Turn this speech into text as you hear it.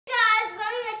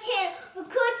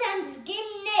friends, it's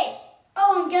Game Day.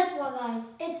 Oh, and guess what, guys?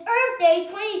 It's Earth Day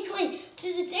 2020.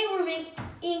 To the day we're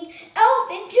making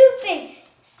elephant toothpaste.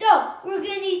 So we're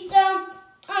gonna need some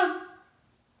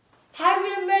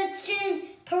hydrogen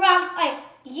peroxide,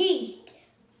 yeast,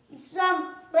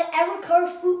 some whatever color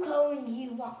food coloring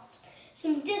you want,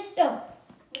 some disto,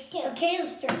 a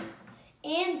canister,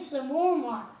 and some warm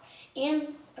water,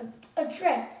 and a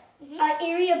tray. An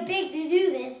area big to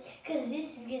do this because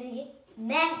this is gonna get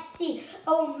messy.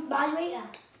 Oh, by the way,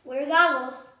 wear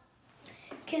goggles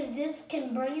because this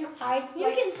can burn your eyes.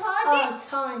 You can pause a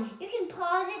ton. You can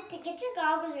pause it to get your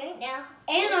goggles right now.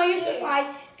 And all your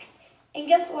supplies. And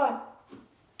guess what?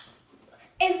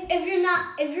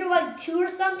 If you're like 2 or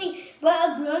something, but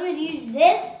a grown-up use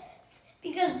this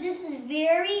because this is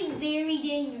very, very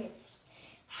dangerous.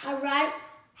 Hydrogen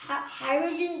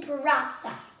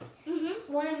peroxide.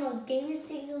 One of the most dangerous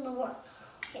things in the world.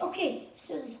 Yes. Okay,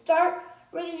 so to start,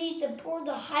 we're going to need to pour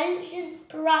the hydrogen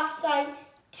peroxide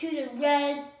to the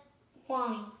red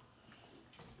wine.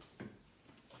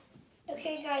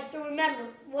 Okay, guys, so remember,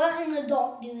 let an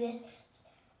adult do this.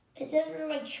 Instead we're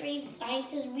like trained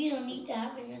scientists, we don't need to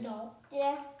have an adult.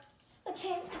 Yeah. A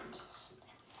trained scientist.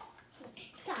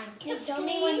 Scientist. Tell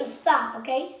me when to stop,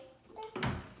 okay?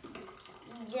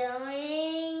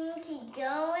 Keep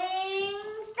going,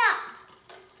 stop.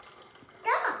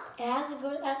 Stop. It has to go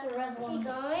at the red one. Keep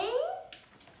going.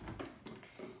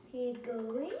 Keep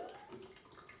going.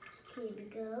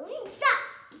 Keep going. Stop.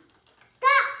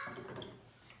 Stop.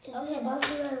 Is it above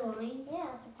the red line?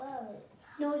 Yeah, it's above it.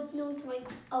 No, it's like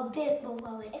a bit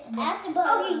below it. It's at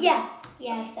above. Okay, yeah.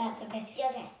 Yes, that's okay.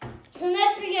 Okay. So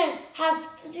next we're going to have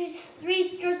three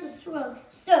squirts of swirl.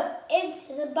 So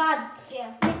into the bottle.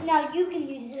 Yeah. Now you can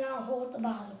use it and I'll hold the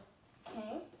bottle.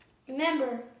 Okay.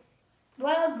 Remember,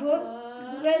 while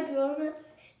grown up,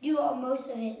 do all most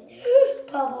of it.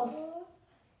 Bubbles.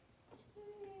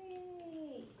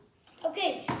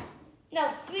 Okay. Now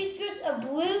 3 squirts of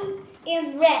blue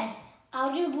and red.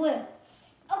 I'll do blue.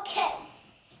 Okay.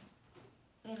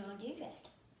 And I'll do red.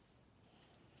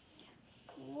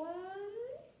 1,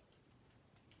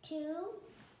 2,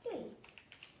 3.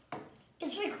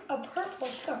 It's like a purple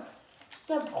scarf.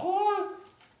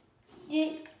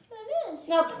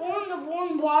 Now pour the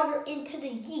warm water into the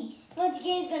yeast. What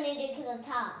you guys gonna do to the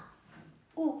top?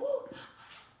 Ooh.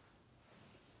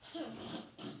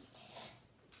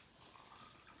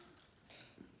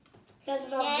 That's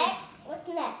about Next. What's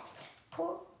next?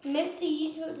 Mix the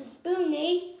yeast with a spoon,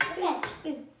 Nate. Okay.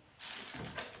 Spoon.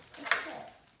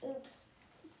 Oops.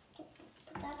 Put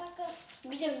that back up.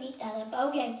 We don't need that up.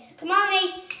 Okay. Come on,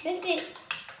 Nate. Mix it.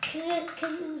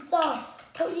 Because it's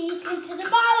soft. Put the yeast into the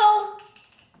bottle.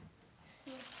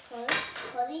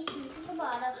 Put these into the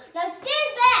bottle. Now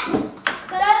stand back.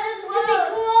 That's going to be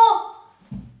cool.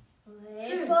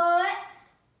 Wait for it.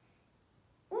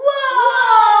 Whoa!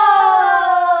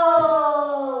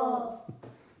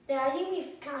 Yeah, I think we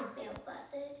kind of failed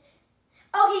that day.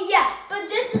 Okay, yeah, but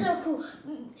this is so cool.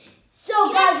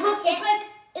 So guys, look,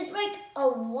 it's like a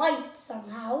white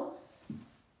somehow.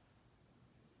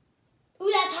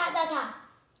 Ooh, that's hot, that's hot.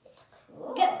 It's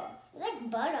cool. It's like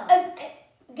butter.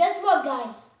 Guess what,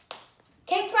 guys?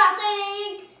 Cake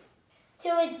frosting!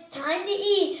 So it's time to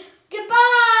eat.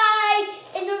 Goodbye!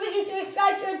 And don't forget to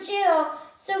subscribe to our channel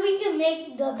so we can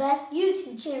make the best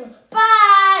YouTube channel.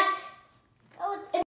 Bye!